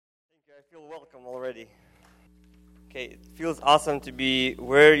I feel welcome already. Okay, it feels awesome to be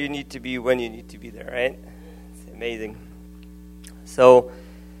where you need to be when you need to be there, right? It's amazing. So,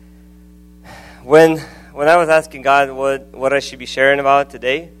 when I was asking God what I should be sharing about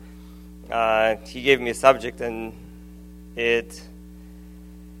today, He gave me a subject, and it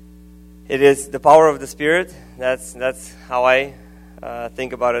is the power of the Spirit. That's how I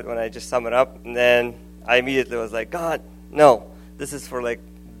think about it when I just sum it up. And then I immediately was like, God, no, this is for like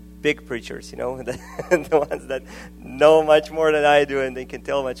big preachers, the ones that know much more than I do, and they can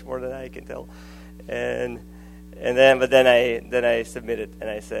tell much more than I can tell. Then I submitted, and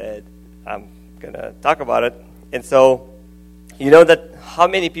I said, I'm gonna talk about it. And so, that how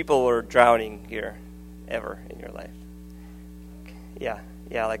many people were drowning here ever in your life? Yeah,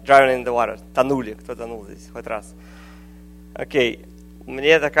 like drowning in the water. Тонули, кто тонул здесь хоть раз? Окей,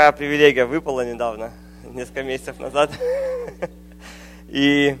 мне такая привилегия выпала недавно, несколько месяцев назад.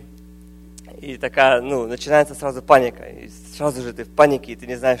 И такая, начинается сразу паника. И сразу же ты в панике, и ты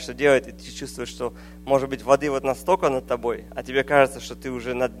не знаешь, что делать, и ты чувствуешь, что, может быть, воды вот настолько над тобой, а тебе кажется, что ты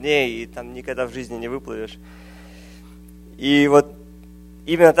уже на дне, и там никогда в жизни не выплывешь. И вот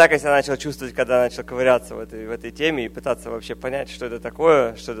именно так я себя начал чувствовать, когда начал ковыряться в этой теме и пытаться вообще понять, что это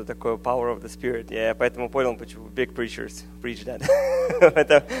такое power of the Spirit. Я поэтому понял, почему big preachers preach that.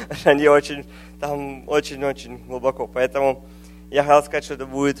 Потому что они очень глубоко. Поэтому я хотел сказать, что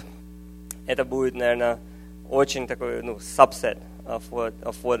это будет, наверное, очень такой, subset of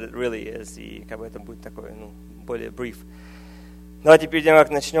what it really is, и как бы это будет такой, более brief. Давайте перед тем, как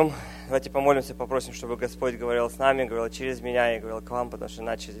начнем, давайте помолимся, попросим, чтобы Господь говорил с нами, говорил через меня и говорил к вам, потому что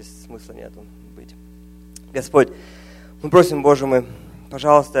иначе здесь смысла нету быть. Господь, мы просим, Боже мой,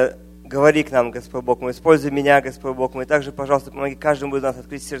 пожалуйста, говори к нам, Господь Бог мой, используй меня, Господь Бог мой, также, пожалуйста, помоги каждому из нас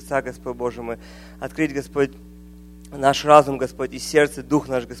открыть сердца, Господь Боже мой, открыть, Господь, наш разум, Господь, и сердце, дух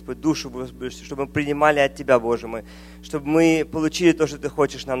наш, Господь, душу, Господь, чтобы мы принимали от Тебя, Боже мой, чтобы мы получили то, что Ты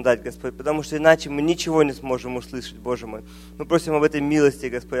хочешь нам дать, Господь, потому что иначе мы ничего не сможем услышать, Боже мой. Мы просим об этой милости,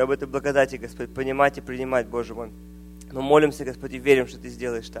 Господь, об этой благодати, Господь, понимать и принимать, Боже мой. Мы молимся, Господь, и верим, что Ты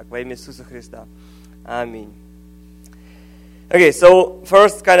сделаешь так, во имя Иисуса Христа. Аминь. Okay, so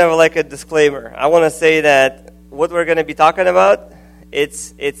first, kind of like a disclaimer. I want to say that what we're going to be talking about,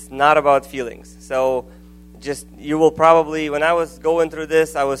 it's not about feelings. So you will probably, when I was going through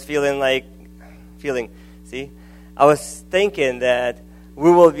this, I was I was thinking that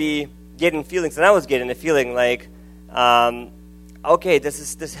we will be getting feelings, and I was getting a feeling like, okay,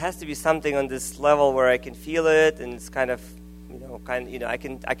 this has to be something on this level where I can feel it, and it's kind of, I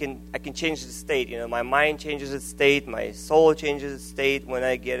can change the state. My mind changes its state, my soul changes its state when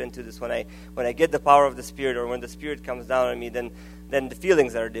I get into this. When I get the power of the Spirit, or when the Spirit comes down on me, then the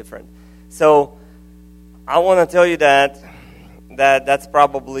feelings are different. So I want to tell you that's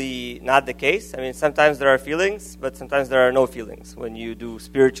probably not the case. I mean, sometimes there are feelings, but sometimes there are no feelings when you do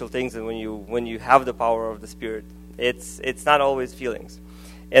spiritual things and when you have the power of the Spirit. It's not always feelings.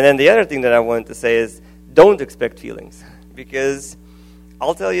 And then the other thing that I wanted to say is don't expect feelings, because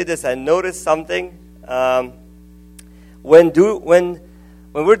I'll tell you this: I noticed something when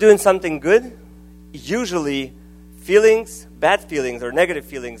we're doing something good, usually feelings, bad feelings or negative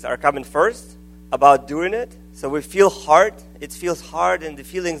feelings are coming first about doing it. So we feel hard, it feels hard, and the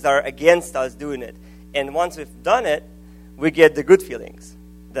feelings are against us doing it. And once we've done it, we get the good feelings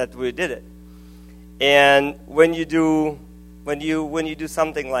that we did it. And when you do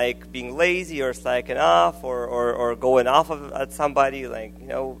something like being lazy or slacking off or going off at somebody, like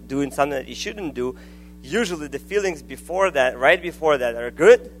doing something that you shouldn't do, usually the feelings right before that are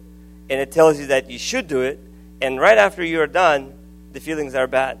good, and it tells you that you should do it. And right after you're done, the feelings are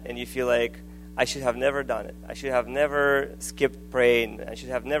bad, and you feel like, I should have never done it. I should have never skipped praying. I should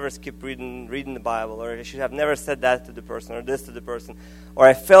have never skipped reading the Bible. Or I should have never said that to the person or this to the person. Or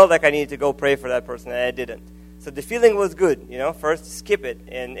I felt like I needed to go pray for that person and I didn't. So the feeling was good, First skip it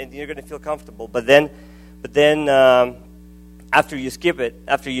and you're going to feel comfortable. But then after you skip it,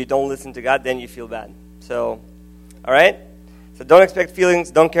 after you don't listen to God, then you feel bad. So, all right? So don't expect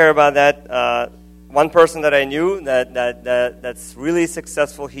feelings. Don't care about that. One person that I knew that's really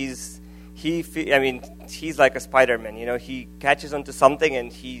successful, he's like a Spider-Man, he catches onto something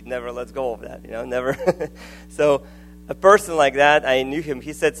and he never lets go of that, never. So a person like that, I knew him,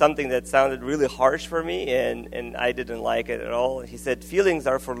 he said something that sounded really harsh for me and I didn't like it at all. He said, feelings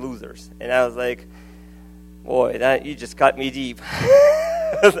are for losers. And I was like, boy, you just cut me deep.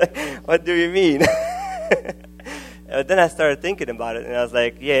 I was like, what do you mean? Then I started thinking about it and I was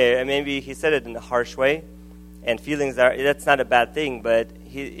like, yeah, maybe he said it in a harsh way. And that's not a bad thing, but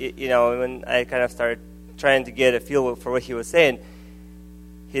when I kind of started trying to get a feel for what he was saying,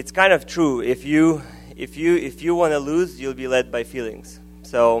 it's kind of true. If you want to lose, you'll be led by feelings.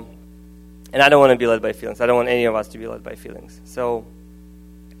 So, and I don't want to be led by feelings. I don't want any of us to be led by feelings. So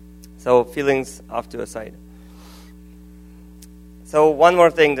feelings off to a side. So one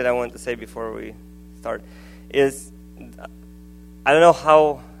more thing that I want to say before we start is, I don't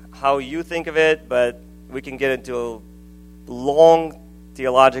know how you think of it, but we can get into a long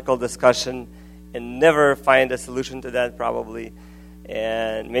theological discussion and never find a solution to that probably.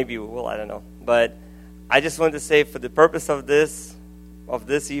 And maybe we will, I don't know. But I just want to say, for the purpose of this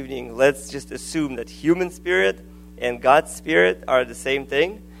evening, let's just assume that human spirit and God's spirit are the same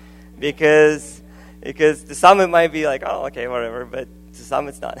thing. Because to some it might be like, oh, okay, whatever, but to some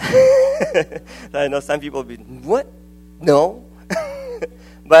it's not. I know some people will be, what? No.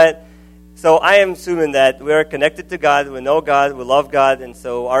 But, so I am assuming that we are connected to God, we know God, we love God, and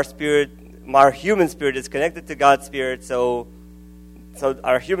so our human spirit is connected to God's spirit, so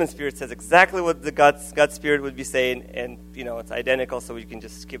our human spirit says exactly what the God's spirit would be saying, and, it's identical, so we can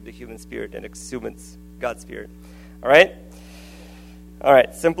just skip the human spirit and assume it's God's spirit. All right? All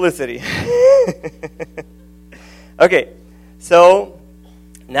right, simplicity. Okay, so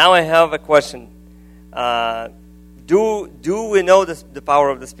now I have a question. Do we know the power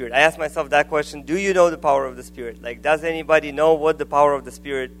of the Spirit? I asked myself that question. Do you know the power of the Spirit? Like, does anybody know what the power of the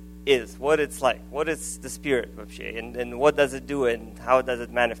Spirit is? What it's like? What is the Spirit, Bakhshyiev? And what does it do, and how does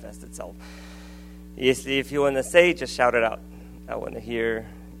it manifest itself? If you want to say, just shout it out. I want to hear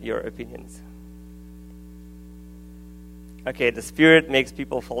your opinions. Okay, the Spirit makes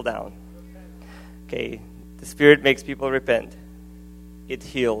people fall down. Okay, the Spirit makes people repent. It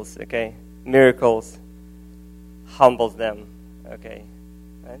heals, okay? Miracles. Humbles them, okay?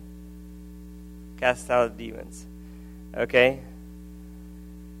 Right? Casts out demons, okay?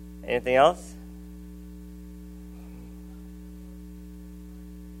 Anything else?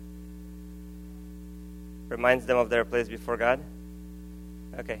 Reminds them of their place before God?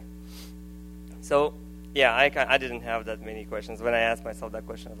 Okay. So, yeah, I didn't have that many questions. When I asked myself that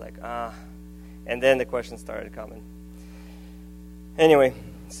question, I was like, and then the questions started coming. Anyway,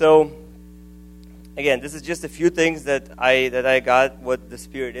 so again, this is just a few things that I got what the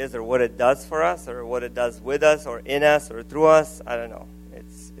Spirit is, or what it does for us, or what it does with us, or in us, or through us. I don't know.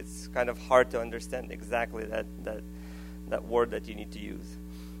 It's kind of hard to understand exactly that word that you need to use.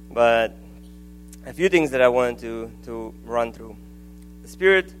 But a few things that I wanted to run through. The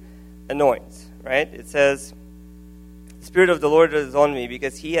Spirit anoints, right? It says, "The Spirit of the Lord is on me,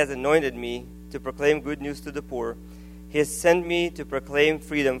 because He has anointed me to proclaim good news to the poor. He has sent me to proclaim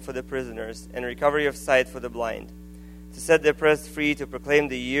freedom for the prisoners and recovery of sight for the blind, to set the oppressed free, to proclaim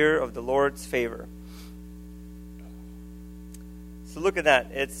the year of the Lord's favor." So look at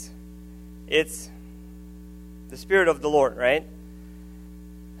that. It's the Spirit of the Lord, right?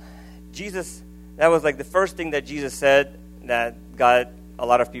 Jesus, that was like the first thing that Jesus said that got a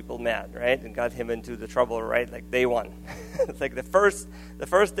lot of people mad, right? And got him into the trouble, right? Like day one. It's like the first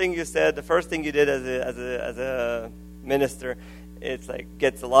thing you said, the first thing you did as a minister, it's like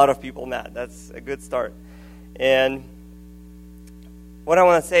gets a lot of people mad. That's a good start. And what I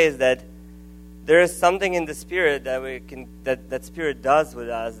want to say is that there is something in the Spirit that Spirit does with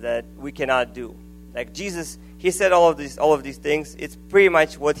us that we cannot do. Like Jesus, He said all of these things. It's pretty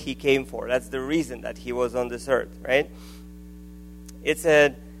much what He came for. That's the reason that He was on this earth, right? It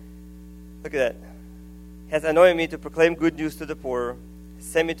said, look at that. "Has anointed me to proclaim good news to the poor,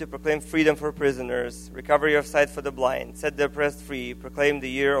 sent me to proclaim freedom for prisoners, recovery of sight for the blind, set the oppressed free, proclaim the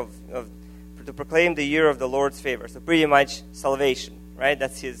year of the Lord's favor." So pretty much salvation, right?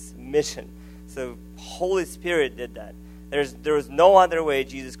 That's His mission. So Holy Spirit did that. There was no other way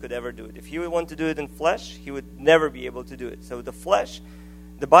Jesus could ever do it. If He would want to do it in flesh, He would never be able to do it. So the flesh,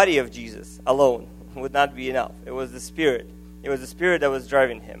 the body of Jesus alone would not be enough. It was the Spirit. It was the Spirit that was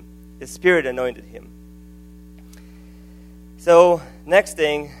driving Him. His Spirit anointed Him. So next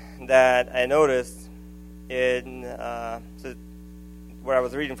thing that I noticed in where I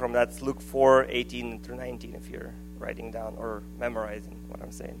was reading from, that's Luke 4:18 through 19, if you're writing down or memorizing what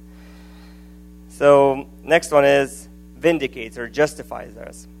I'm saying. So next one is vindicates or justifies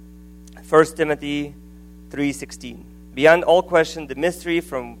us. 1 Timothy 3:16. "Beyond all question, the mystery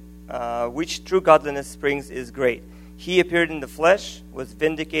from which true godliness springs is great. He appeared in the flesh, was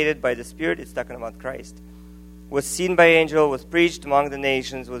vindicated by the Spirit," it's talking about Christ, "was seen by angel, was preached among the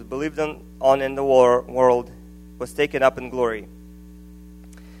nations, was believed on in the world, was taken up in glory."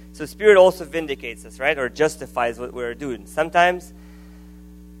 So Spirit also vindicates us, right? Or justifies what we're doing. Sometimes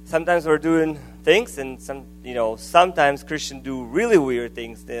we're doing things, and sometimes Christians do really weird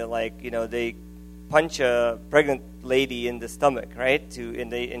things. They punch a pregnant lady in the stomach, right?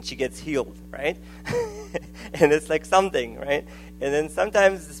 And she gets healed, right? And it's like something, right? And then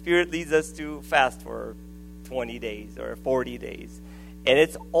sometimes the Spirit leads us to fast for 20 days or 40 days. And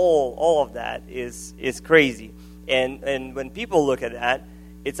it's all of that is crazy. And when people look at that,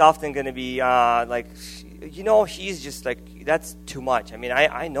 it's often going to be like, he's just like, that's too much. I mean,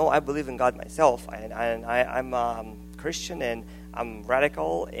 I know I believe in God myself, and I'm Christian, and I'm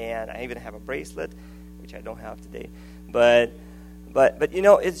radical, and I even have a bracelet, which I don't have today. But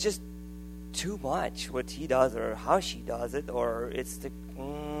it's just too much what he does or how she does it, or it's the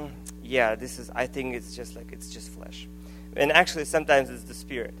I think it's just flesh. And actually sometimes it's the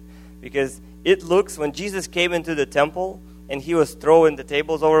Spirit, because it looks, when Jesus came into the temple and he was throwing the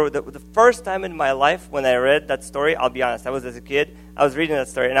tables over, the first time in my life when I read that story, I'll be honest, I was as a kid, I was reading that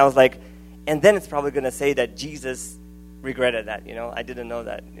story and I was like, and then it's probably going to say that Jesus regretted that, I didn't know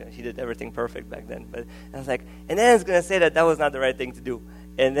that. He did everything perfect back then. But I was like, and then it's going to say that was not the right thing to do.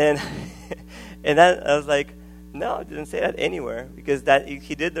 And then I was like, no, it didn't say that anywhere, because that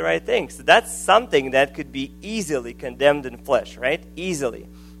he did the right thing. So that's something that could be easily condemned in flesh, right? Easily.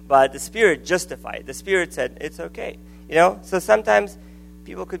 But the Spirit justified. The Spirit said, it's okay. So sometimes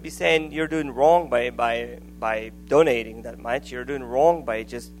people could be saying you're doing wrong by donating that much. You're doing wrong by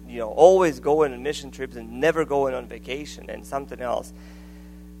just, always going on mission trips and never going on vacation and something else.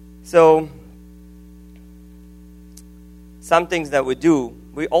 So some things that we do,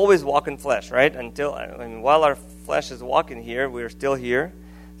 we always walk in flesh, right? While our flesh is walking here, we're still here.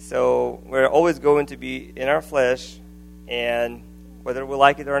 So we're always going to be in our flesh, and whether we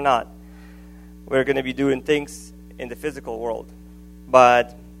like it or not, we're going to be doing things in the physical world.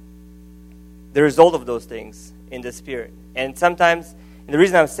 But the result of those things in the Spirit. And sometimes, and the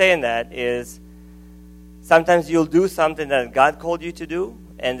reason I'm saying that is, sometimes you'll do something that God called you to do,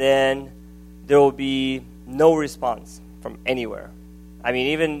 and then there will be no response from anywhere. I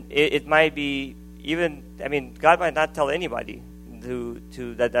mean, God might not tell anybody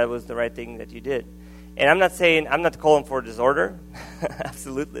that was the right thing that you did. And I'm not calling for disorder.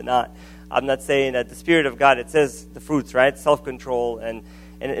 Absolutely not. I'm not saying that the Spirit of God, it says the fruits, right? Self-control, and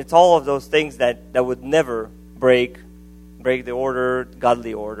it's all of those things that would never break the order,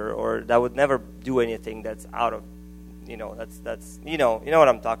 godly order, or that would never do anything that's out of, that's you know what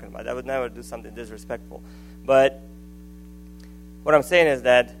I'm talking about. That would never do something disrespectful. But what I'm saying is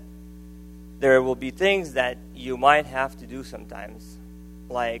that there will be things that you might have to do sometimes,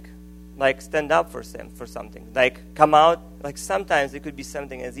 like stand up for something, like come out. Like sometimes it could be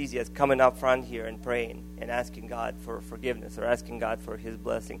something as easy as coming up front here and praying and asking God for forgiveness or asking God for His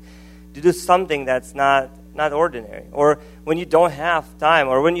blessing. To do something that's not ordinary, or when you don't have time,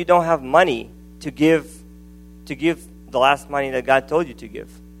 or when you don't have money to give the last money that God told you to give,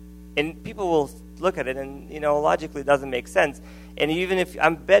 and people will look at it and logically it doesn't make sense. And even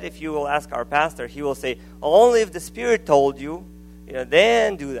if you will ask our pastor, he will say, only if the Spirit told you,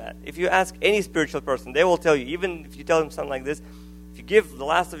 then do that. If you ask any spiritual person, they will tell you, even if you tell them something like this, if you give the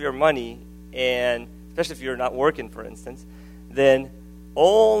last of your money, and especially if you're not working, for instance, then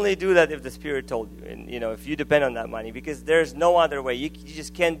only do that if the Spirit told you. And, if you depend on that money, because there's no other way. You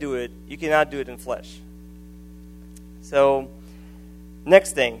just can't do it. You cannot do it in flesh. So,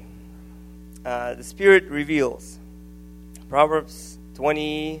 next thing, the Spirit reveals. Proverbs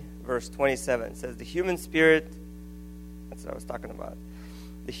 20, verse 27 says, the human spirit, that's what I was talking about.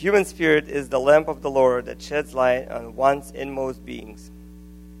 The human spirit is the lamp of the Lord that sheds light on one's inmost beings.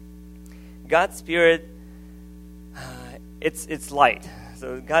 God's Spirit, it's light.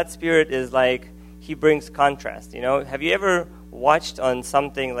 So God's Spirit is like, He brings contrast. Have you ever watched on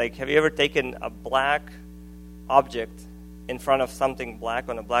something, have you ever taken a black object in front of something black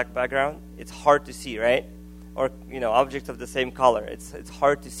on a black background? It's hard to see, right? Or, objects of the same color. It's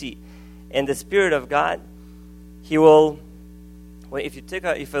hard to see. And the Spirit of God, He will, if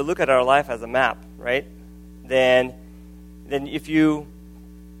you look at our life as a map, right? Then if you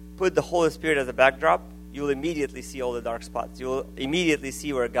put the Holy Spirit as a backdrop, you'll immediately see all the dark spots. You'll immediately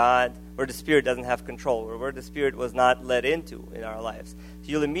see where the Spirit doesn't have control, or where the Spirit was not led into in our lives.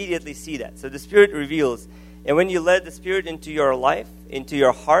 So you'll immediately see that. So the Spirit reveals. And when you let the Spirit into your life, into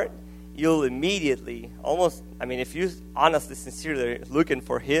your heart, you'll immediately, if you honestly, sincerely looking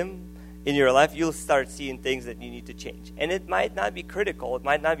for Him in your life, you'll start seeing things that you need to change. And it might not be critical. It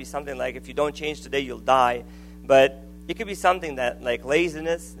might not be something like, if you don't change today, you'll die. But it could be something that, like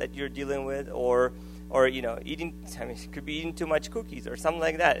laziness that you're dealing with, or eating, it could be eating too much cookies or something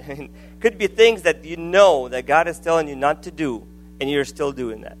like that. It could be things that that God is telling you not to do, and you're still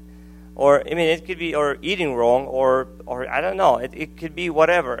doing that. Or, I mean, it could be, or eating wrong, or I don't know. It could be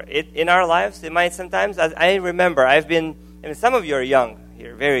whatever. In our lives, it might sometimes, I remember, some of you are young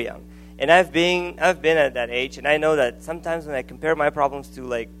here, very young. And I've been at that age, and I know that sometimes when I compare my problems to,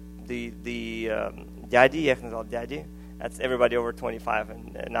 like, the daddy, that's everybody over 25,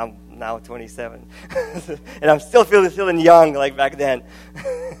 and I'm now 27. And I'm still feeling young like back then.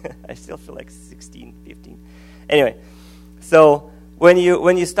 I still feel like 16, 15. Anyway, so when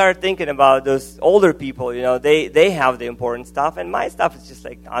you start thinking about those older people, they have the important stuff, and my stuff is just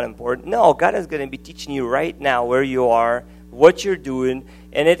like unimportant. No, God is going to be teaching you right now where you are, what you're doing,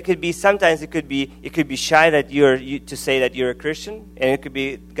 and it could be shy that to say that you're a Christian, and it could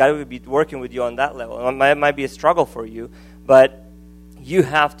be God will be working with you on that level. It might be a struggle for you, but you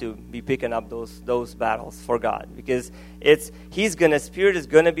have to be picking up those battles for God, because Spirit is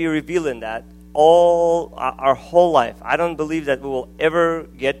gonna be revealing that all our whole life. I don't believe that we will ever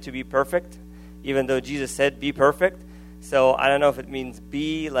get to be perfect, even though Jesus said be perfect. So I don't know if it means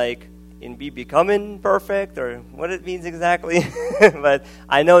becoming perfect, or what it means exactly. But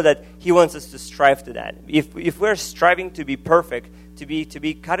I know that He wants us to strive to that. If we're striving to be perfect, to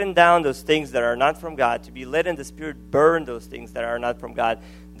be cutting down those things that are not from God, to be letting the Spirit burn those things that are not from God,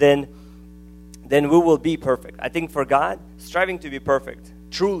 then we will be perfect. I think for God, striving to be perfect,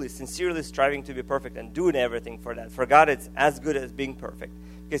 truly, sincerely striving to be perfect and doing everything for that, for God it's as good as being perfect,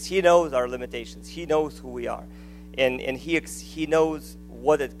 because He knows our limitations. He knows who we are, and He knows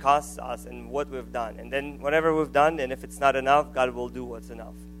what it costs us and what we've done. And then whatever we've done, and if it's not enough, God will do what's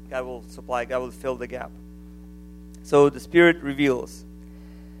enough. God will supply, God will fill the gap. So the Spirit reveals.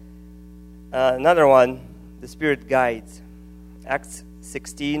 Another one, the Spirit guides. Acts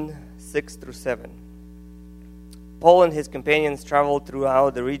 16, 6 through 7. Paul and his companions traveled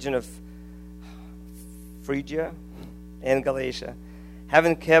throughout the region of Phrygia and Galatia,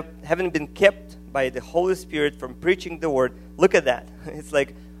 having been kept by the Holy Spirit from preaching the word. Look at that. It's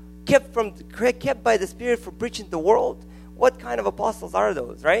like kept by the Spirit from preaching the world. What kind of apostles are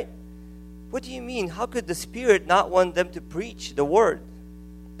those, right? What do you mean? How could the Spirit not want them to preach the word?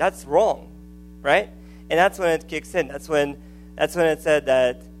 That's wrong, right? And that's when it kicks in. That's when it said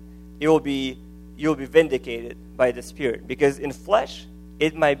that you'll be vindicated by the Spirit, because in flesh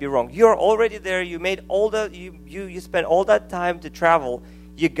it might be wrong. You're already there. You made all that. You spent all that time to travel.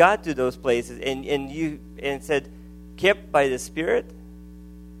 You got to those places, and said, kept by the Spirit?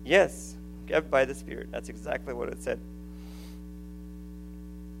 Yes, kept by the Spirit. That's exactly what it said.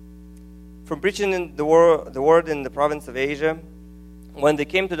 From preaching in the word in the province of Asia, when they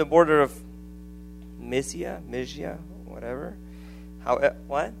came to the border of Mysia, whatever.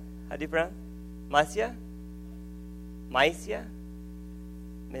 What? How do you pronounce? Mysia?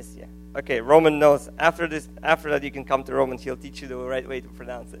 Okay, Roman knows. After that, you can come to Roman. He'll teach you the right way to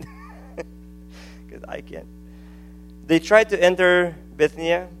pronounce it, because I can't. They tried to enter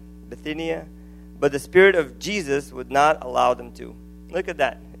Bithynia, but the Spirit of Jesus would not allow them to. Look at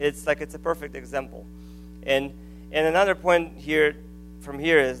that. It's a perfect example. And another point from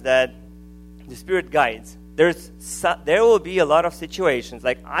here is that the Spirit guides. There will be a lot of situations.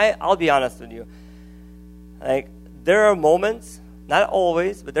 Like I'll be honest with you. Like there are moments. Not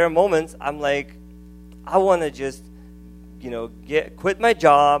always, but there are moments I'm like, I want to just, quit my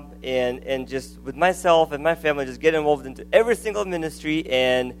job and just with myself and my family just get involved into every single ministry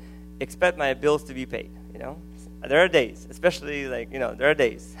and expect my bills to be paid. There are days, especially there are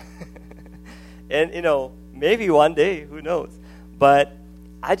days, and maybe one day, who knows? But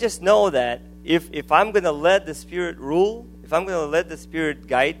I just know that if I'm going to let the Spirit rule, if I'm going to let the Spirit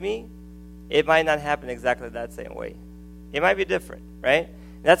guide me, it might not happen exactly that same way. It might be different, right?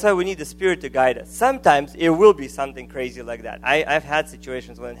 That's why we need the Spirit to guide us. Sometimes it will be something crazy like that. I've had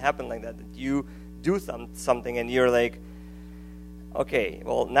situations when it happened like that you do something and you're like, okay,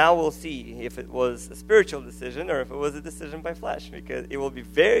 well, now we'll see if it was a spiritual decision or if it was a decision by flesh, because it will be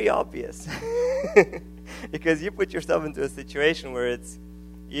very obvious. Because you put yourself into a situation where it's,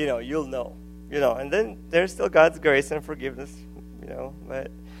 you'll know. And then there's still God's grace and forgiveness,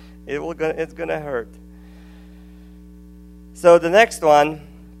 but it's going to hurt. So the next one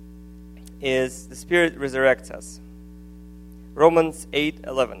is the Spirit resurrects us. Romans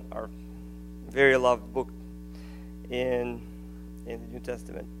 8:11, our very loved book in the New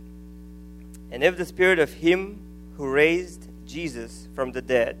Testament. And if the Spirit of Him who raised Jesus from the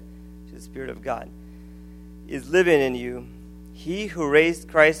dead, which is the Spirit of God, is living in you, He who raised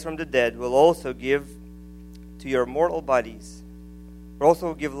Christ from the dead will also give to your mortal bodies, will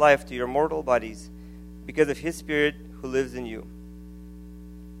also give life to your mortal bodies, because of His Spirit who lives in you.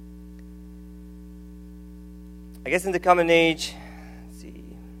 I guess in the coming age, let's see,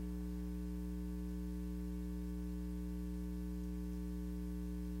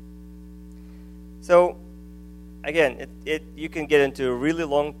 So, again, you can get into a really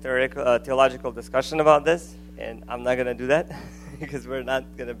long theological discussion about this, and I'm not going to do that because we're not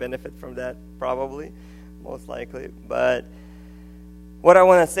going to benefit from that, probably, most likely. But what I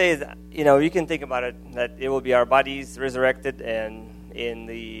want to say is, you can think about it, that it will be our bodies resurrected, and in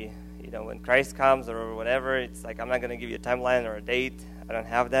the, when Christ comes or whatever, it's like I'm not going to give you a timeline or a date. I don't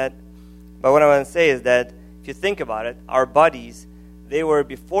have that. But what I want to say is that if you think about it, our bodies, they were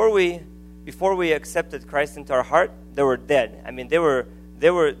before we accepted Christ into our heart, they were dead. I mean, they were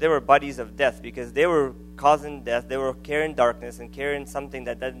bodies of death because they were causing death. They were carrying darkness and carrying something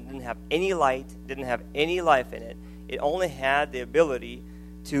that didn't have any light, didn't have any life in it. It only had the ability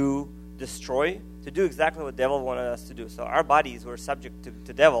to destroy, to do exactly what the devil wanted us to do. So our bodies were subject to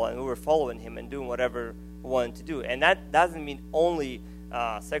the devil, and we were following him and doing whatever we wanted to do. And that doesn't mean only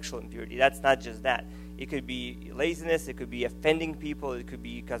sexual impurity. That's not just that. It could be laziness. It could be offending people. It could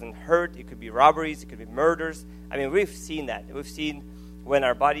be causing hurt. It could be robberies. It could be murders. I mean, we've seen that. We've seen when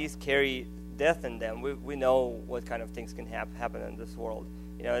our bodies carry death in them, we know what kind of things can happen in this world.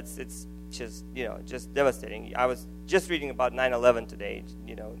 It's just, just devastating. I was just reading about 9/11 today.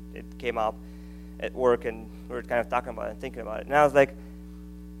 It came up at work, and we were kind of talking about it and thinking about it. And I was like,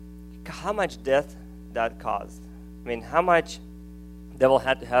 how much death that caused? I mean, how much the devil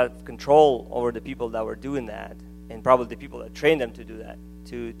had to have control over the people that were doing that, and probably the people that trained them to do that,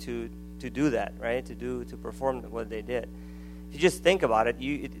 to do that, right? To perform what they did. If you just think about it,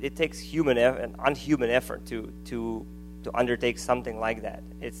 it takes human and unhuman effort to undertake something like that.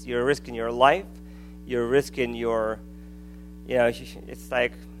 You're risking your life, you're risking your,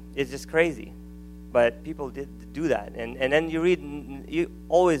 it's just crazy. But people did do that, and then you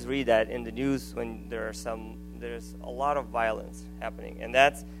always read that in the news when there's a lot of violence happening, and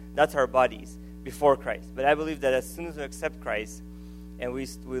that's our bodies before Christ. But I believe that as soon as we accept Christ and we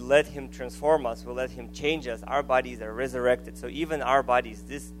let Him transform us, we let Him change us, our bodies are resurrected. So even our bodies,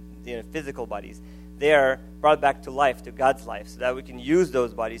 physical bodies, they are brought back to life, to God's life, so that we can use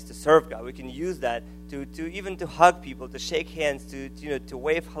those bodies to serve God. We can use that to even to hug people, to shake hands, to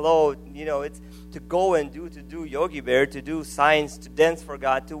wave hello. It's to go and do Yogi Bear, to do signs, to dance for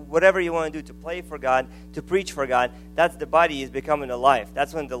God, to whatever you want to do, to play for God, to preach for God. That's the body is becoming alive.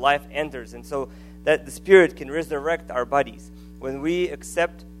 That's when the life enters, and so that the Spirit can resurrect our bodies when we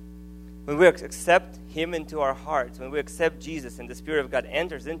accept Him into our hearts. When we accept Jesus and the Spirit of God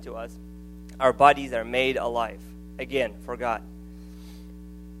enters into us, our bodies are made alive again for God.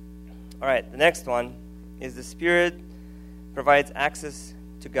 All right, the next one is the Spirit provides access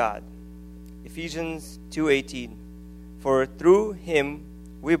to God. Ephesians 2:18. For through Him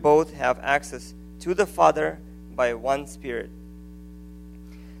we both have access to the Father by one Spirit.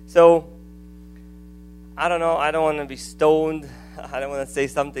 So, I don't know, I don't want to be stoned. I don't want to say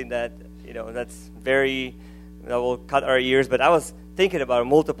something that, that's that will cut our ears, but I was thinking about it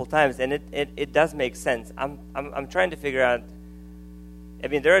multiple times, and it does make sense. I'm trying to figure out. I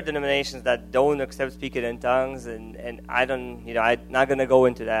mean, there are denominations that don't accept speaking in tongues, and I don't, I'm not going to go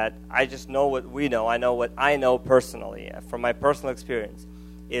into that. I just know what we know. I know what I know personally from my personal experience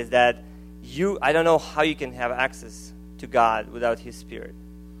is that I don't know how you can have access to God without His Spirit.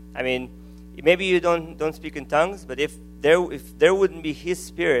 I mean, maybe you don't speak in tongues, but if there wouldn't be His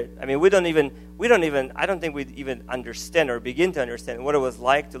Spirit, I mean, I don't think we'd even understand or begin to understand what it was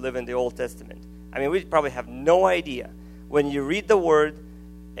like to live in the Old Testament. I mean, we probably have no idea. When you read the Word,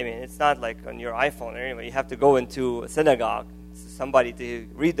 I mean, it's not like on your iPhone or anyway. You have to go into a synagogue, somebody to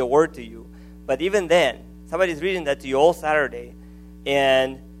read the Word to you. But even then, somebody's reading that to you all Saturday,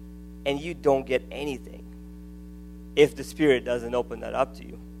 and you don't get anything if the Spirit doesn't open that up to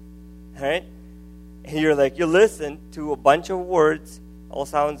you. All right? And you're like, you listen to a bunch of words, all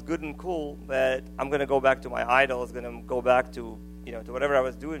sounds good and cool, but I'm going to go back to my idols, going to go back to, to whatever I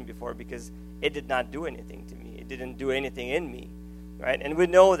was doing before, because it did not do anything to me. It didn't do anything in me, right? And we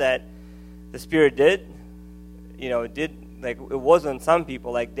know that the Spirit did, like it was on some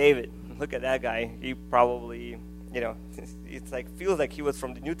people, like David. Look at that guy. He probably, it's like, feels like he was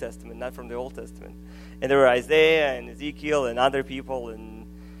from the New Testament, not from the Old Testament. And there were Isaiah and Ezekiel and other people, and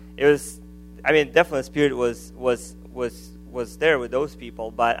it was, definitely the Spirit was there with those people,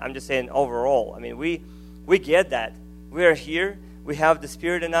 but I'm just saying overall, we get that. We are here, we have the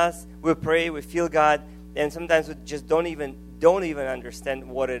Spirit in us, we pray, we feel God, and sometimes we just don't even understand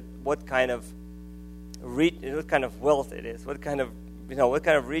what kind of wealth it is, what kind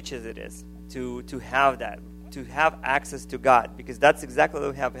of riches it is to have that, to have access to God, because that's exactly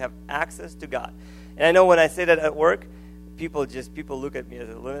what we have access to God. And I know when I say that at work, people look at me as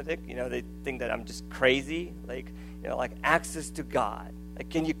a lunatic. They think that I'm just crazy, like access to God. Like,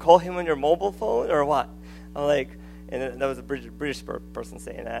 can you call him on your mobile phone or what? I'm like, and that was a British person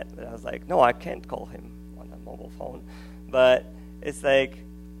saying that. But I was like, no, I can't call him on a mobile phone. But it's like,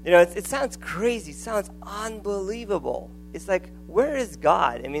 it sounds crazy. It sounds unbelievable. It's like, where is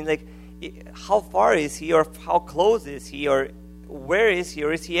God? I mean, like, how far is he, or how close is he, or where is he,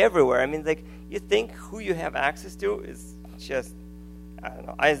 or is he everywhere? I mean, like, you think who you have access to is just, I don't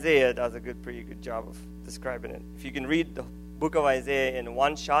know. Isaiah does a pretty good job of describing it. If you can read the book of Isaiah in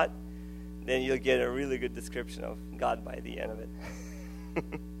one shot, then you'll get a really good description of God by the end of it.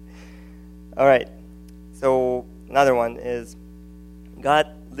 All right. So another one is God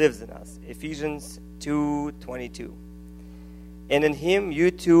lives in us. Ephesians 2:22. And in him you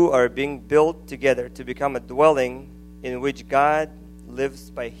two are being built together to become a dwelling in which God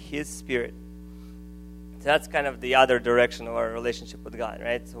lives by his Spirit. So that's kind of the other direction of our relationship with God,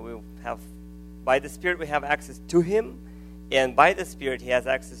 right? So we have, by the Spirit we have access to him, and by the Spirit he has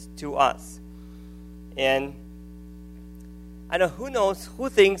access to us. And I know, who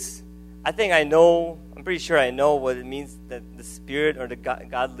thinks, I think I know, I'm pretty sure I know what it means that the Spirit or the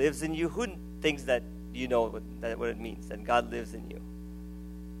God lives in you. Who thinks that you know what it means, that God lives in you?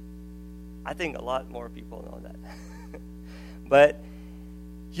 I think a lot more people know that. But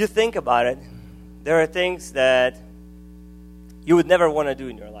you think about it, there are things that you would never want to do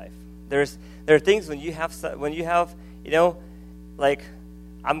in your life. There are things when you have, like,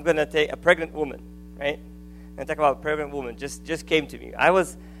 I'm going to take a pregnant woman, right? And talk about a pregnant woman, just came to me.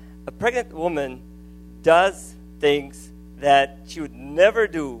 A pregnant woman does things that she would never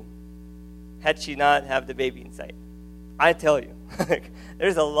do had she not have the baby inside. I tell you,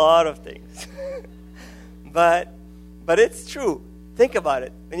 there's a lot of things. but it's true. Think about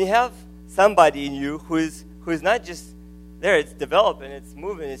it. When you have somebody in you who is not just there, it's developing, it's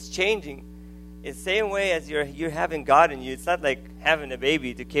moving, it's changing. It's the same way as you're having God in you. It's not like having a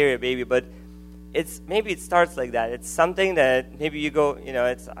baby to carry a baby, but maybe it starts like that. It's something that maybe you go,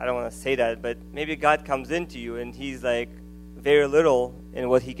 I don't want to say that, but maybe God comes into you and he's like very little in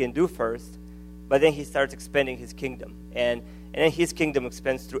what he can do first, but then he starts expanding his kingdom. And then his kingdom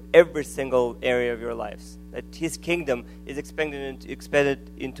expands through every single area of your lives. That his kingdom is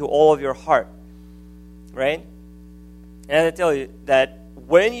expanded into all of your heart, right? And I tell you that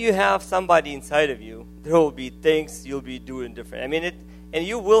when you have somebody inside of you, there will be things you'll be doing different. I mean, and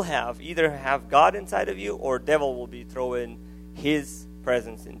you will either have God inside of you, or devil will be throwing his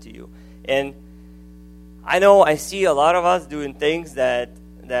presence into you. And I know I see a lot of us doing things that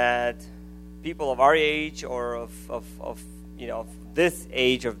people of our age or of this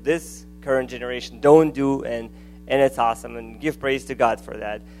age, of this current generation don't do, and it's awesome, and give praise to God for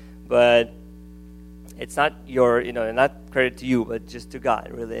that. But it's not not credit to you, but just to God,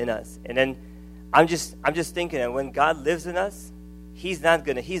 really, in us. And then I'm just thinking that when God lives in us, He's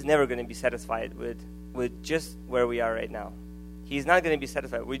never gonna be satisfied with just where we are right now. He's not gonna be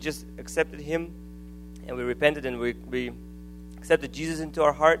satisfied. We just accepted Him, and we repented, and we accepted Jesus into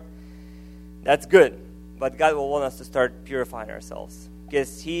our heart. That's good, but God will want us to start purifying ourselves,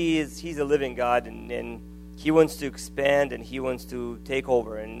 because He's a living God, and He wants to expand, and He wants to take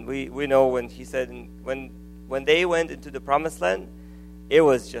over. And we know when He said, when they went into the promised land, it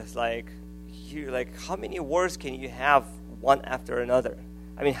was just like how many wars can you have one after another?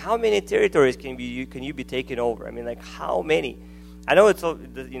 I mean, how many territories can you be taking over? I mean, like, how many? I know it's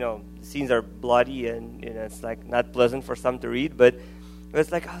the scenes are bloody, and it's like not pleasant for some to read, but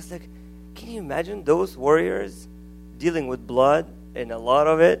it's like, I was like, can you imagine those warriors dealing with blood, and a lot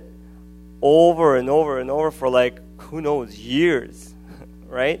of it over and over and over for like, who knows, years,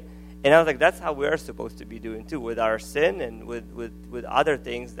 right? And I was like, that's how we are supposed to be doing too, with our sin and with other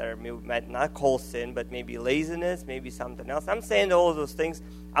things that might not call sin, but maybe laziness, maybe something else. I'm saying all of those things.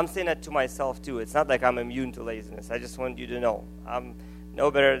 I'm saying that to myself too. It's not like I'm immune to laziness. I just want you to know I'm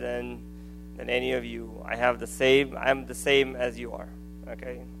no better than any of you. I'm the same as you are.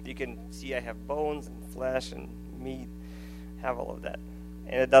 Okay, you can see I have bones and flesh and meat, have all of that,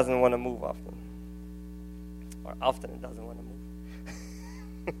 and it doesn't want to move often, or often it doesn't want to move.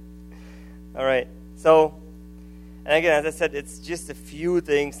 All right, so, and again, as I said, it's just a few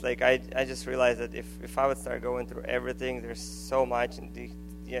things. Like I just realized that if I would start going through everything, there's so much, and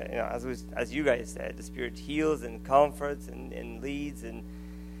as you guys said, the Spirit heals and comforts and leads and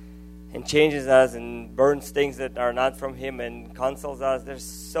changes us and burns things that are not from Him and consoles us. There's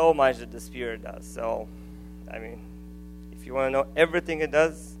so much that the Spirit does. So, I mean, if you want to know everything it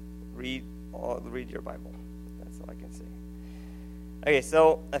does, read your Bible. That's all I can say. Okay,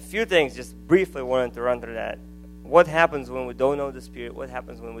 so a few things, just briefly wanted to run through that. What happens when we don't know the Spirit? What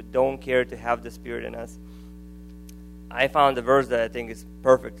happens when we don't care to have the Spirit in us? I found a verse that I think is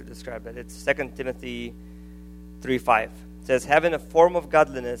perfect to describe that. It's 2 Timothy 3:5. It says, having a form of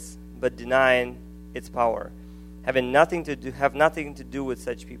godliness, but denying its power. Have nothing to do with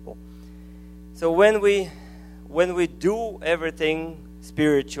such people. So when we do everything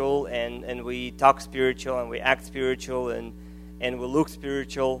spiritual and we talk spiritual and we act spiritual and we look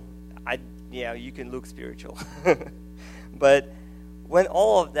spiritual, you can look spiritual. But when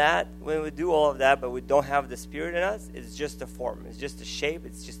we do all of that, but we don't have the Spirit in us, it's just a form. It's just a shape.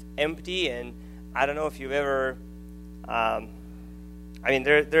 It's just empty. And I don't know if you've ever,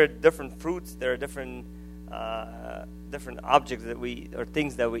 there are different fruits. There are different objects or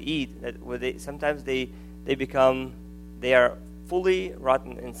things that we eat that sometimes they are fully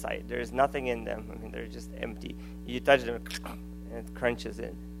rotten inside. There is nothing in them. They're just empty. You touch them and it crunches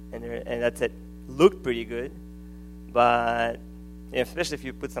in, and that's it. Looked pretty good, but especially if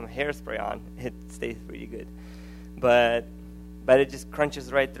you put some hairspray on, it stays pretty good. But it just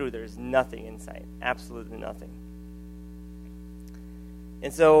crunches right through. There's nothing inside. Absolutely nothing.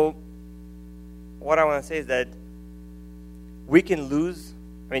 And so what I want to say is that you can lose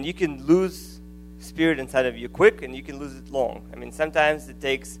Spirit inside of you quick, and you can lose it long. Sometimes it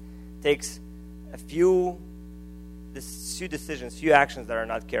takes a few decisions, few actions that are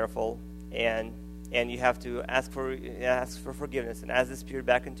not careful, and you have to ask for forgiveness and ask the Spirit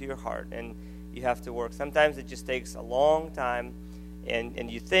back into your heart, and you have to work. Sometimes it just takes a long time, and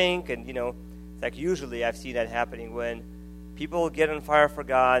you think, and it's like usually I've seen that happening when people get on fire for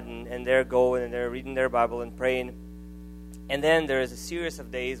God, and they're going and they're reading their Bible and praying, and then there is a series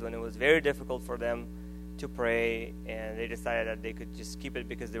of days when it was very difficult for them to pray, and they decided that they could just keep it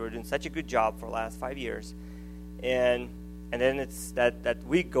because they were doing such a good job for the last 5 years, and then it's that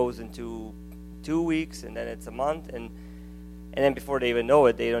week goes into 2 weeks, and then it's a month, and then before they even know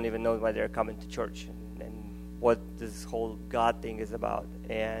it, they don't even know why they're coming to church and what this whole God thing is about.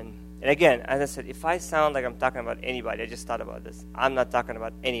 And again, as I said, if I sound like I'm talking about anybody, I just thought about this. I'm not talking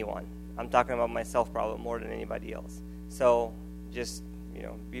about anyone. I'm talking about myself probably more than anybody else. So just,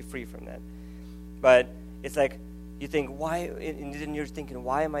 be free from that. But it's like you think, why? And then you're thinking,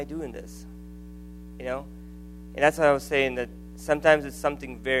 why am I doing this? And that's what I was saying, that sometimes it's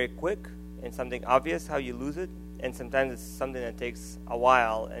something very quick and something obvious how you lose it, and sometimes it's something that takes a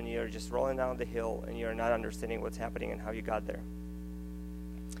while and you're just rolling down the hill and you're not understanding what's happening and how you got there.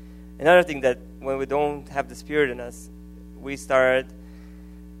 Another thing that when we don't have the Spirit in us, we start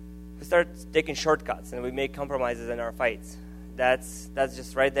taking shortcuts and we make compromises in our fights. That's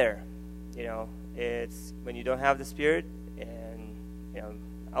just right there. It's when you don't have the Spirit, and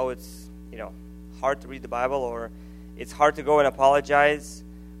it's hard to read the Bible, or it's hard to go and apologize,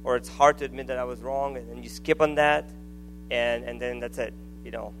 or it's hard to admit that I was wrong, and then you skip on that, and then that's it,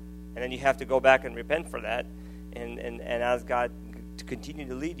 and then you have to go back and repent for that, and ask God to continue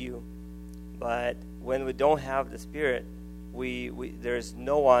to lead you. But when we don't have the Spirit, there's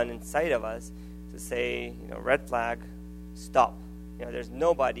no one inside of us to say, red flag, stop. There's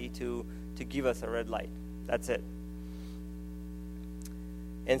nobody to give us a red light. That's it.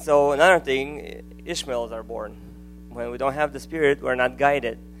 And so another thing, Ishmaels are born. When we don't have the Spirit, we're not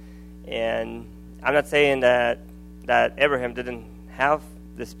guided. And I'm not saying that Abraham didn't have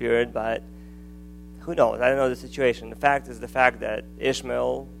the Spirit, but who knows? I don't know the situation. The fact is the fact that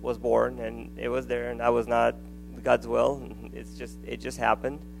Ishmael was born, and it was there, and that was not God's will. It just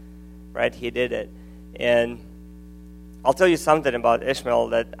happened, right? He did it. And I'll tell you something about Ishmael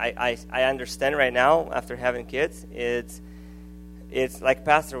that I understand right now after having kids. It's like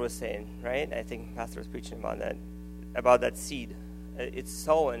Pastor was saying, right? I think Pastor was preaching about that seed. It's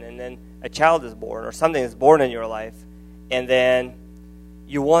sown, and then a child is born, or something is born in your life, and then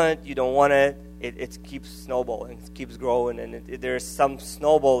you want it, you don't want it. It keeps snowballing, it keeps growing, and there's some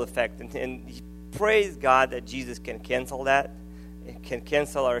snowball effect. And praise God that Jesus can cancel that. It can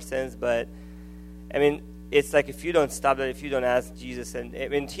cancel our sins, but it's like if you don't stop that, if you don't ask Jesus,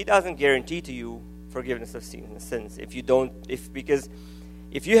 and He doesn't guarantee to you forgiveness of sins. Because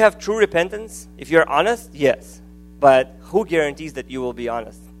if you have true repentance, if you're honest, yes. But who guarantees that you will be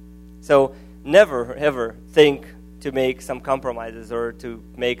honest? So never, ever think to make some compromises or to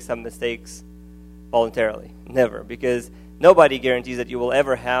make some mistakes voluntarily. Never. Because nobody guarantees that you will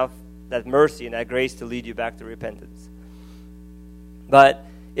ever have that mercy and that grace to lead you back to repentance. But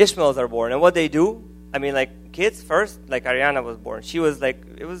Ishmaels are born. And what they do, like kids first, like Ariana was born. She was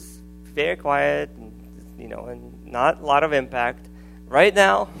it was very quiet, and not a lot of impact. Right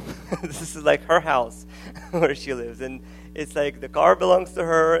now, this is like her house where she lives. And it's like the car belongs to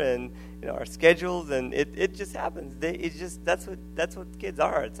her, and our schedules, and it just happens. That's what kids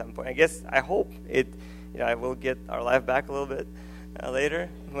are at some point. I hope I will get our life back a little bit later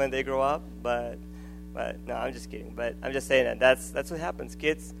when they grow up. But no, I'm just kidding. But I'm just saying that that's what happens.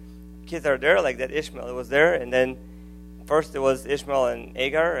 Kids are there, like that Ishmael was there, and then first it was Ishmael and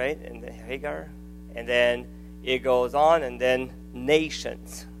Hagar, right? And then Hagar, and then it goes on, and then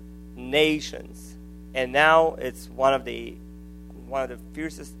nations, and now it's one of the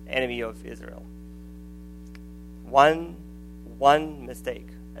fiercest enemy of Israel. One mistake.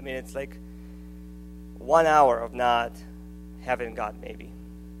 I mean, it's like 1 hour of not having God, maybe.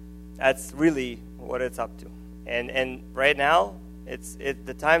 That's really what it's up to. And right now,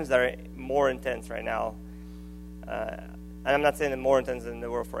 the times that are more intense right now. And I'm not saying that more intense than they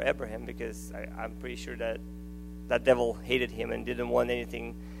were for Abraham, because I'm pretty sure that devil hated him and didn't want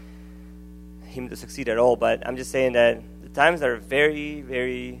him to succeed at all. But I'm just saying that the times are very,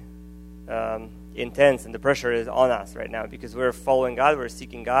 very intense, and the pressure is on us right now because we're following God, we're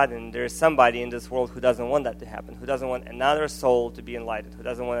seeking God, and there's somebody in this world who doesn't want that to happen, who doesn't want another soul to be enlightened, who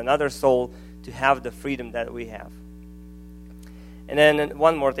doesn't want another soul to have the freedom that we have. And then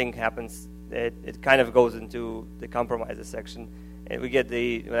one more thing happens. It kind of goes into the compromises section, and we get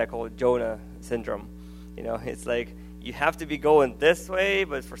what I call Jonah syndrome. It's like you have to be going this way,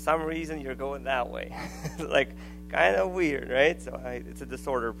 but for some reason you're going that way. Like, kind of weird, right? So it's a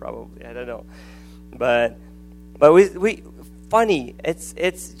disorder, probably. I don't know, but we funny.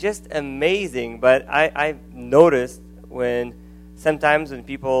 It's just amazing. But I've noticed sometimes when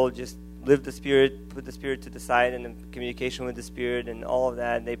people just live the Spirit, put the Spirit to the side, and the communication with the Spirit and all of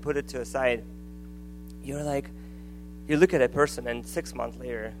that, they put it to a side. You look at a person, and 6 months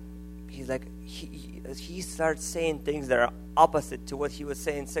later, he's like, he starts saying things that are opposite to what he was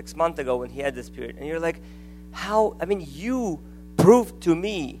saying 6 months ago when he had the Spirit. And you're like, how? I mean, you proved to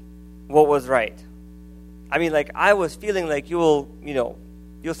me what was right. I mean, like, I was feeling like you'll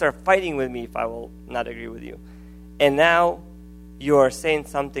start fighting with me if I will not agree with you. And now you are saying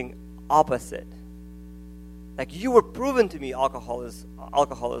something opposite. Like, you were proven to me alcohol is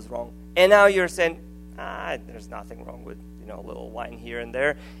wrong. And now you're saying, there's nothing wrong with, a little wine here and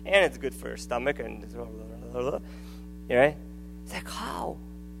there, and it's good for your stomach, and blah, blah, blah, blah. Right? It's like, how?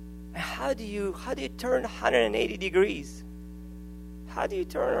 How do you turn 180 degrees? How do you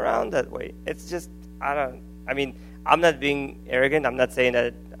turn around that way? It's just, I'm not being arrogant. I'm not saying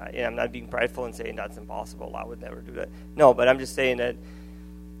that, I'm not being prideful and saying that's impossible. I would never do that. No, but I'm just saying that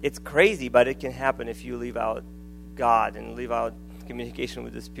it's crazy, but it can happen if you leave out God and leave out communication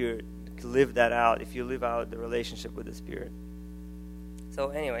with the Spirit. Live that out if you live out the relationship with the Spirit. So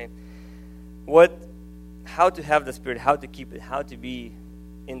anyway, how to have the Spirit, how to keep it, how to be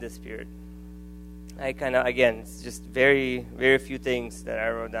in the Spirit. It's just very, very few things that I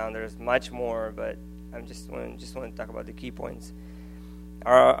wrote down. There's much more, but I just want to talk about the key points.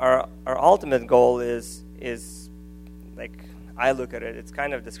 Our ultimate goal is like I look at it. It's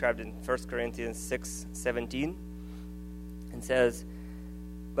kind of described in 1 Corinthians 6:17, and says,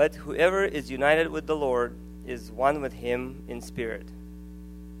 "But whoever is united with the Lord is one with Him in spirit."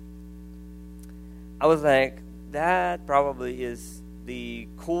 I was like, that probably is the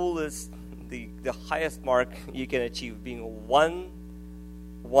coolest, the highest mark you can achieve, being one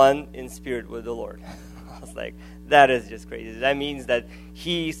in spirit with the Lord. I was like, that is just crazy. That means that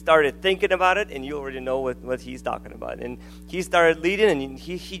he started thinking about it, and you already know what he's talking about. And he started leading, and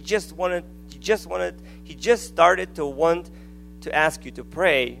he just started to want to ask you to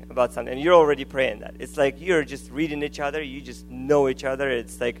pray about something, and you're already praying that. It's like you're just reading each other, you just know each other.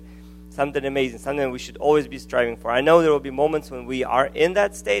 It's like something amazing, something we should always be striving for. I know there will be moments when we are in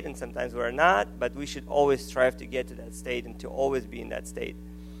that state, and sometimes we're not, but we should always strive to get to that state and to always be in that state.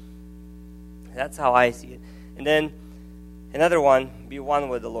 That's how I see it. And then another one, be one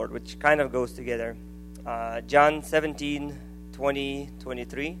with the Lord, which kind of goes together. John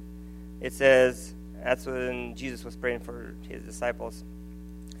 17:20-23, it says, that's when Jesus was praying for his disciples.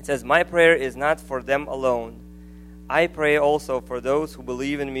 It says, "My prayer is not for them alone. I pray also for those who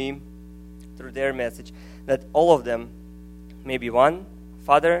believe in me through their message, that all of them may be one.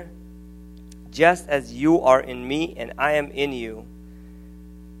 Father, just as you are in me and I am in you."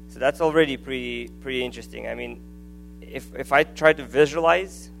 So that's already pretty interesting. I mean, if I try to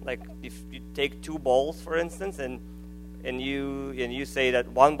visualize, like if you take two balls, for instance, and you say that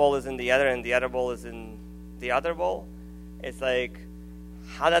one ball is in the other and the other ball is in the other ball, it's like,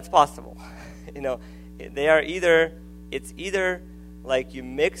 how that's possible? They are it's either like you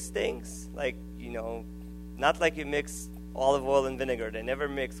mix things, like, not like you mix olive oil and vinegar. They never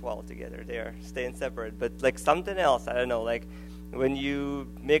mix well together. They are staying separate. But like something else, I don't know, like when you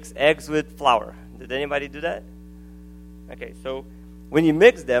mix eggs with flour. Did anybody do that? Okay, so when you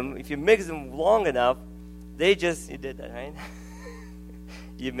mix them, if you mix them long enough, they just, you did that, right?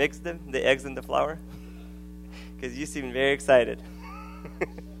 You mixed them, the eggs and the flour? Because you seem very excited.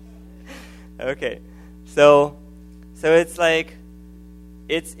 Okay. So it's like,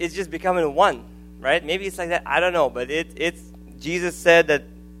 it's just becoming one, right? Maybe it's like that, I don't know. But it's Jesus said that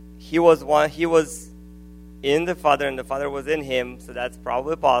he was one, he was in the Father and the Father was in him, so that's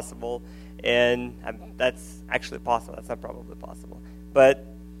probably possible. And that's actually possible. That's not probably possible. But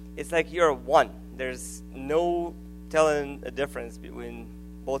it's like you're one. There's no telling a difference between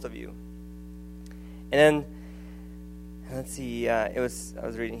both of you. And then, let's see, I was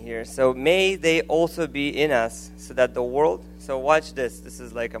reading here. So may they also be in us, so that the world, so watch this. This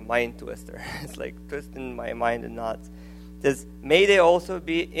is like a mind twister. It's like twisting my mind in knots. It says, may they also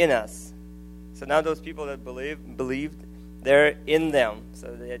be in us. So now those people that believed, they're in them.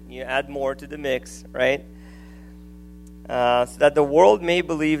 So that you add more to the mix, right? So that the world may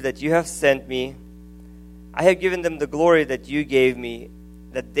believe that you have sent me. I have given them the glory that you gave me,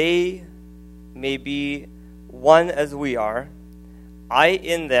 that they may be one as we are, I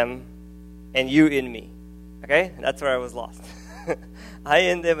in them and you in me. Okay? That's where I was lost. I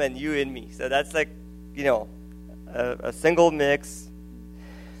in them and you in me. So that's like, a single mix,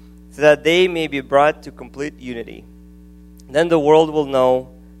 so that they may be brought to complete unity. Then the world will know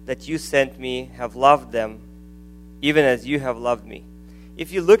that you sent me, have loved them, even as you have loved me.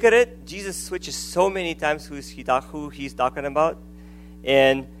 If you look at it, Jesus switches so many times who he's talking about.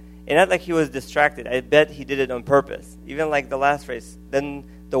 And not like he was distracted. I bet he did it on purpose. Even like the last phrase. Then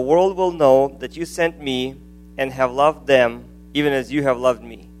the world will know that you sent me and have loved them, even as you have loved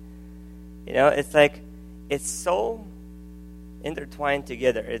me. It's like, it's so intertwined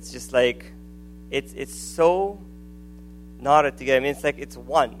together. It's just like, it's so knotted together. I mean, it's like it's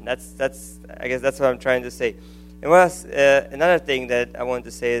one. That's I guess that's what I'm trying to say. And what else, another thing that I wanted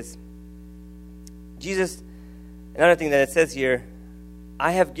to say is, Jesus, another thing that it says here,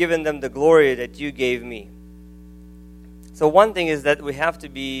 I have given them the glory that you gave me. So one thing is that we have to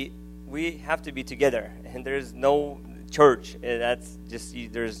be together, and there's no church. That's just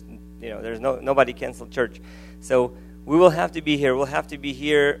there's nobody canceled church. So we will have to be here. We'll have to be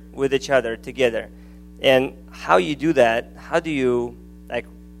here with each other together. And how you do that? How do you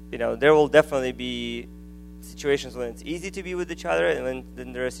there will definitely be situations when it's easy to be with each other, and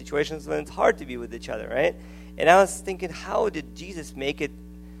then there are situations when it's hard to be with each other, right? And I was thinking, how did Jesus make it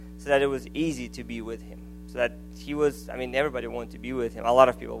so that it was easy to be with him? So that everybody wanted to be with him. A lot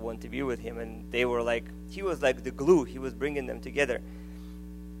of people wanted to be with him, and they were like, he was like the glue. He was bringing them together.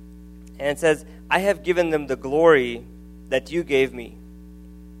 And it says, I have given them the glory that you gave me,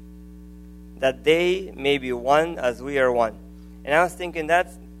 that they may be one as we are one. And I was thinking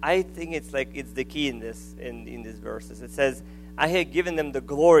I think it's the key in these verses. It says, I have given them the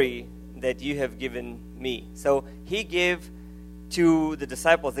glory that you have given me. So he gave to the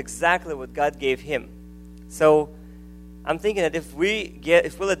disciples exactly what God gave him. So I'm thinking that if we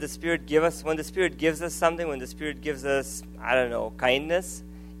let the Spirit give us, when the Spirit gives us something, when the Spirit gives us, kindness,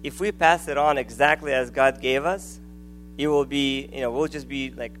 if we pass it on exactly as God gave us, it will be, we'll just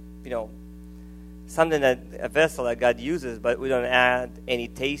be like, something that a vessel that God uses, but we don't add any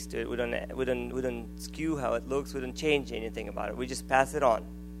taste to it. We don't skew how it looks. We don't change anything about it. We just pass it on.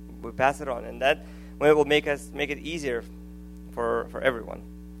 We pass it on, and that when it will make it easier for everyone.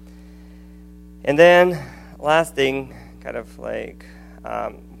 And then last thing, kind of like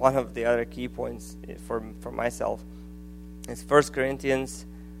one of the other key points for myself is 1 Corinthians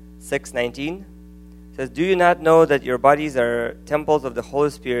 6:19. It says, do you not know that your bodies are temples of the Holy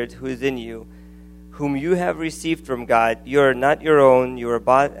Spirit who is in you, whom you have received from God? You are not your own. You were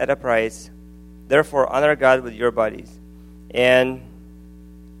bought at a price. Therefore, honor God with your bodies. And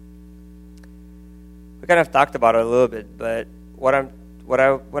we kind of talked about it a little bit, but what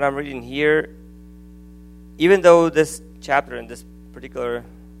I'm reading here, even though this chapter in this particular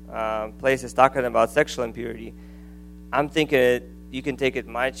place is talking about sexual impurity, I'm thinking you can take it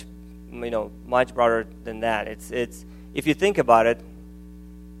much broader than that. It's if you think about it,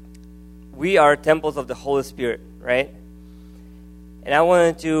 we are temples of the Holy Spirit, right? And I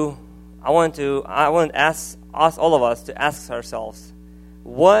want to ask all of us to ask ourselves,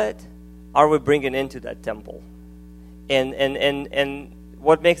 what are we bringing into that temple? And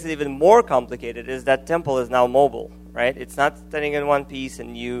what makes it even more complicated is that temple is now mobile, right? It's not standing in one piece,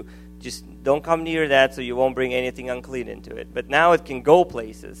 and you just don't come near that, so you won't bring anything unclean into it. But now it can go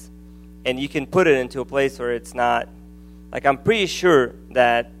places, and you can put it into a place where it's not. Like, I'm pretty sure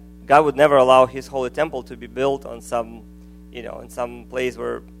that God would never allow His holy temple to be built on some place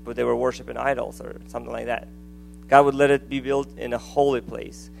where they were worshiping idols or something like that. God would let it be built in a holy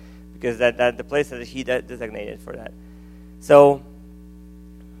place, because that the place that He designated for that. So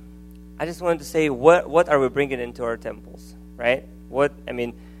I just wanted to say, what are we bringing into our temples, right?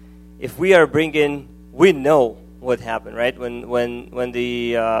 If we are bringing, we know what happened, right? When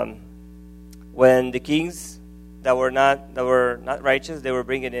the kings that were not righteous, they were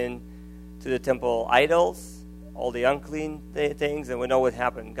bringing in to the temple idols, all the unclean things, and we know what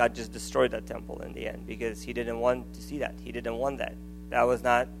happened. God just destroyed that temple in the end because He didn't want to see that. He didn't want that. That was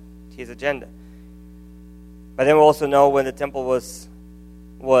not His agenda. But then we also know when the temple was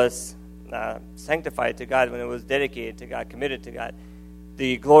sanctified to God, when it was dedicated to God, committed to God,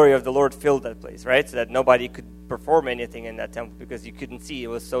 the glory of the Lord filled that place, right? So that nobody could perform anything in that temple because you couldn't see. It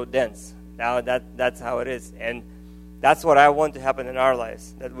was so dense. Now that's how it is. And that's what I want to happen in our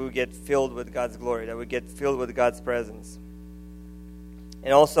lives, that we get filled with God's glory, that we get filled with God's presence.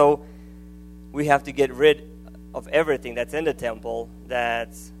 And also, we have to get rid of everything that's in the temple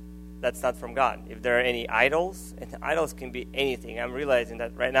that's not from God. If there are any idols, and idols can be anything. I'm realizing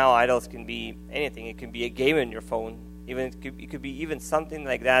that right now idols can be anything. It can be a game in your phone. It could be even something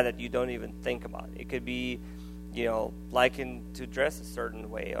like that you don't even think about. It could be, likened to dress a certain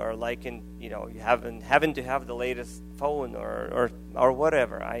way, or likened, you having to have the latest phone or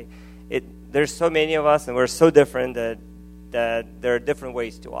whatever. There's so many of us, and we're so different that there are different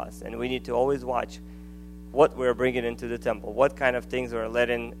ways to us, and we need to always watch what we're bringing into the temple, what kind of things we're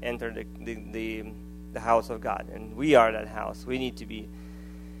letting enter the house of God, and we are that house. We need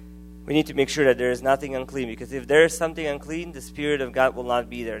to make sure that there is nothing unclean, because if there is something unclean, the Spirit of God will not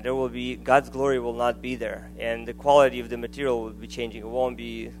be there. God's glory will not be there, and the quality of the material will be changing. It won't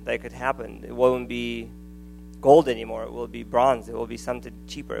be like it happened. It won't be gold anymore. It will be bronze. It will be something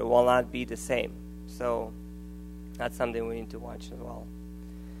cheaper. It will not be the same. So that's something we need to watch as well.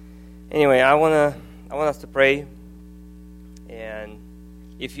 Anyway, I want us to pray, and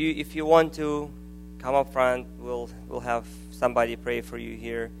if you want to come up front, we'll have somebody pray for you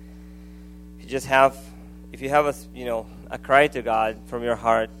here. If you have a cry to God from your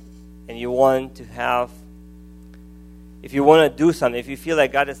heart, and if you want to do something, if you feel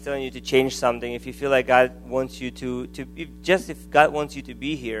like God is telling you to change something, if you feel like God wants you if God wants you to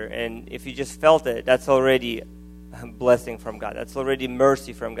be here, and if you just felt it, that's already a blessing from God. That's already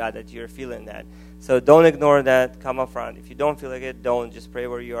mercy from God that you're feeling that. So don't ignore that. Come up front. If you don't feel like it, don't. Just pray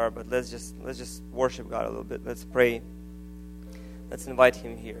where you are. But let's just worship God a little bit. Let's pray. Let's invite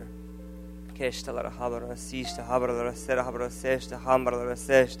Him here.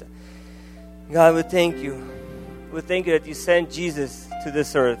 God, we thank you. We thank you that you sent Jesus to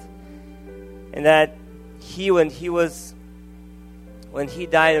this earth, and that when he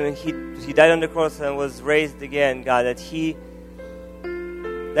died on the cross and was raised again, God, that he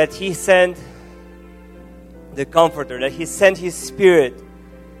sent the Comforter, that He sent His Spirit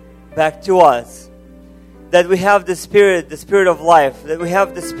back to us. That we have the Spirit of life, that we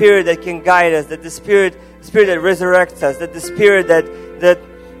have the Spirit that can guide us, that the Spirit that resurrects us, that the Spirit that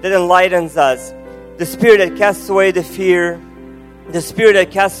enlightens us, the Spirit that casts away the fear, the Spirit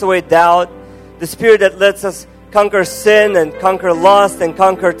that casts away doubt, the Spirit that lets us conquer sin and conquer lust and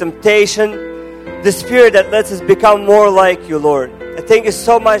conquer temptation, the Spirit that lets us become more like you, Lord. I thank you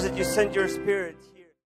so much that you sent your Spirit.